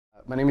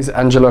My name is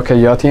Angelo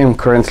Caglioti. I'm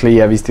currently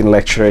a visiting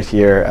lecturer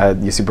here at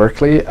UC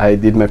Berkeley. I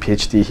did my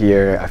PhD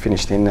here. I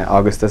finished in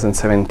August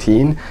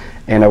 2017,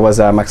 and I was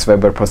a Max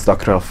Weber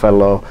Postdoctoral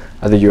Fellow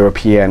at the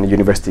European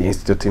University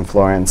Institute in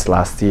Florence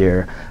last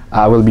year.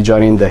 I will be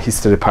joining the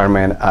History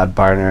Department at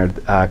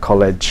Barnard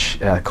College,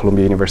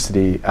 Columbia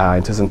University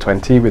in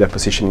 2020 with a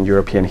position in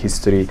European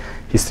history,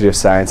 history of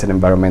science, and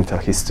environmental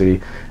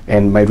history.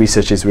 And my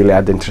research is really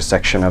at the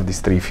intersection of these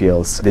three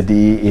fields. The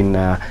DE in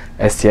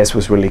STS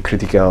was really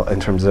critical in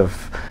terms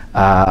of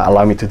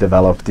allowing me to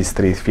develop these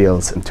three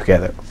fields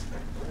together.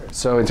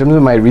 So in terms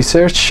of my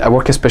research, I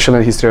work especially in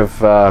the history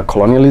of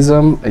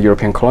colonialism,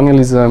 European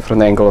colonialism, from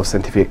the angle of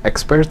scientific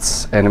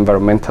experts and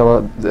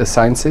environmental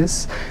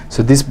sciences.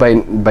 So this by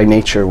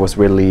nature was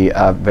really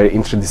a very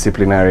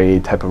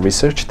interdisciplinary type of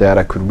research that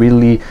I could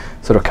really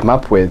sort of come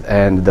up with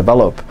and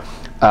develop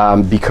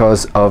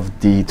because of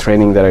the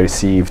training that I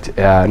received,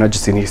 not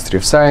just in history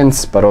of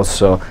science, but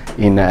also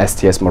in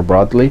STS more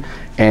broadly.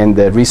 And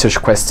the research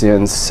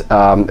questions,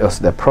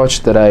 also the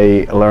approach that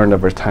I learned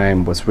over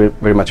time was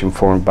very much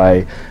informed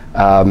by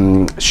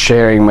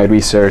sharing my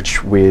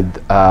research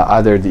with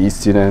other DE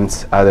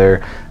students,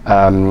 other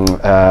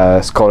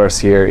scholars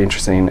here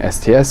interested in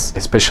STS,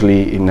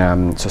 especially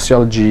in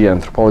sociology,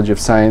 anthropology of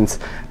science,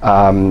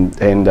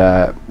 and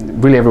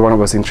really everyone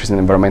was interested in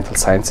environmental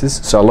sciences.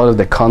 So a lot of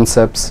the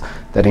concepts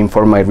that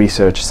inform my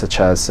research, such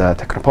as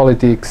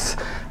technopolitics,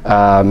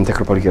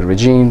 technopolitical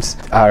regimes,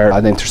 are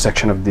at the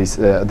intersection of these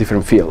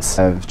different fields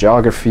of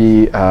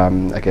geography,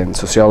 again,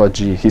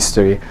 sociology,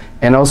 history,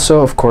 and also,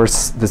 of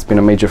course, there's been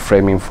a major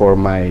framing for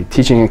my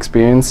teaching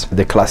experience.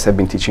 The classes I've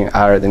been teaching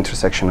are at the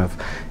intersection of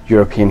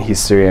European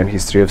history and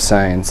history of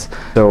science.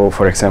 So,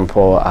 for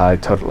example, I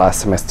taught last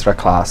semester a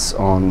class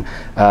on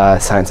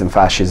science and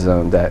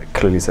fascism that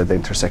clearly is at the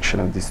intersection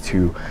of these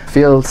two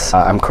fields.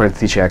 I'm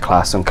currently teaching a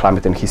class on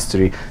climate and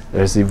history.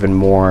 There's even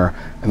more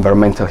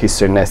environmental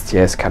history and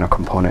STS kind of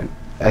component.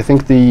 I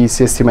think the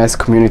CSTMS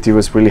community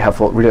was really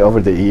helpful really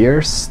over the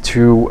years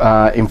to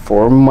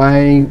inform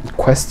my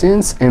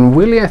questions, and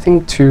really I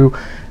think to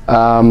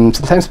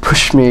sometimes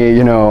push me,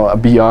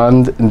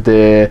 beyond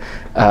the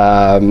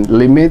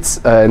limits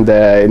and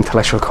the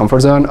intellectual comfort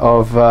zone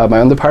of my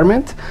own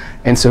department.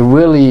 And so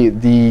really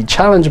the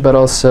challenge, but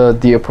also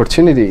the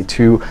opportunity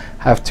to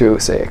have to,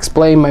 say,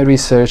 explain my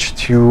research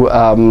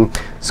to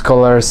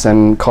scholars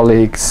and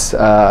colleagues,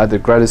 other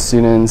graduate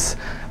students,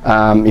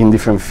 in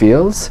different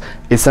fields,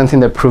 is something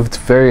that proved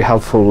very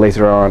helpful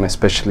later on,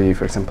 especially,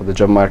 for example, the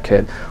job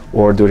market,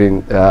 or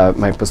during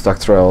my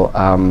postdoctoral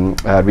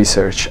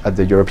research at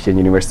the European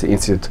University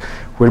Institute,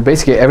 where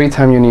basically every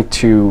time you need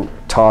to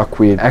talk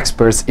with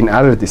experts in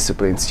other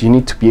disciplines, you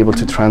need to be able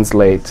to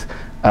translate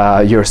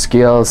your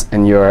skills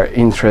and your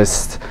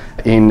interest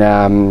in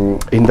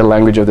the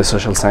language of the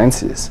social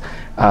sciences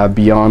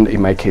beyond, in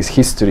my case,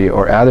 history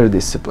or other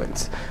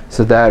disciplines.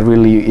 So that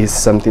really is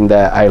something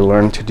that I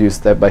learned to do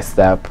step by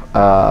step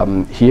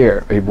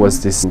here. It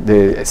was the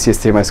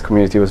CSTMS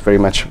community was very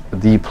much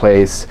the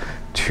place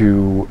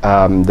to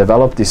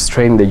develop this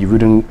training that you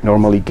wouldn't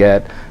normally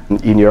get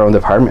in your own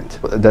department.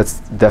 That's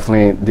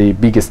definitely the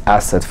biggest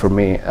asset for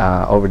me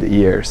over the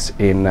years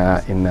in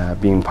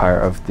being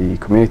part of the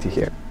community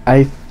here.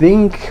 I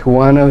think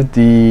one of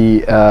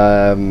the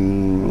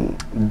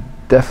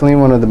definitely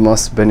one of the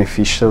most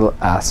beneficial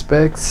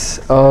aspects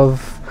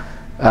of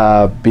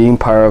being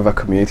part of a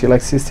community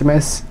like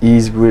CSTMS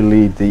is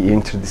really the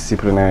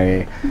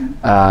interdisciplinary,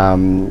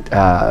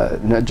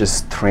 not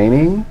just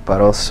training,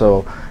 but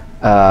also,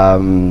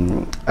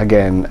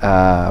 again,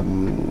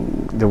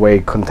 the way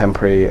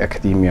contemporary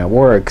academia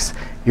works.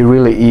 It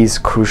really is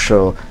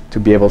crucial to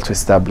be able to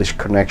establish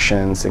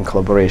connections and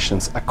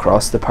collaborations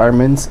across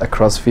departments,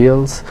 across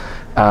fields.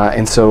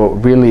 And so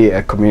really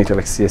a community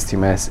like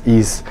CSTMS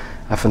is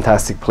a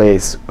fantastic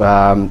place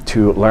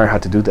to learn how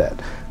to do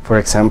that. For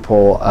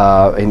example,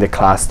 in the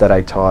class that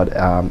I taught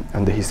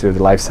on the history of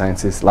the life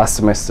sciences last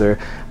semester,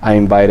 I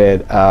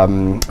invited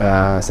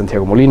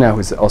Santiago Molina, who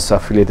is also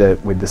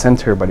affiliated with the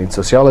center, but in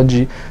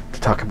sociology,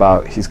 to talk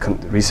about his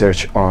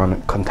research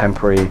on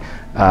contemporary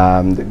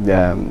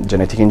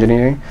genetic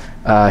engineering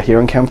here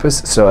on campus.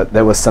 So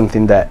that was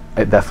something that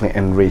definitely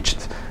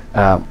enriched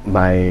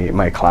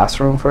my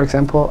classroom, for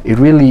example. It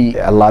really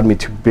allowed me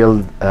to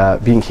build,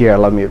 being here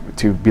allowed me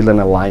to build an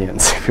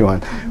alliance, if you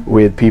want,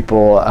 with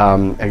people,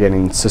 again,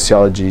 in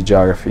sociology,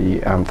 geography,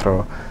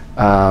 anthro,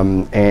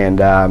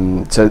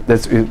 so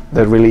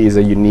that really is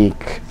a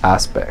unique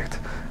aspect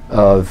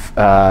of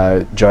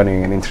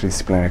joining an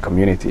interdisciplinary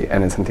community,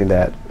 and it's something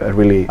that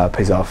really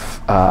pays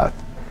off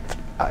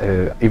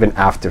even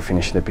after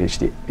finishing the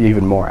PhD,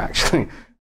 even more actually.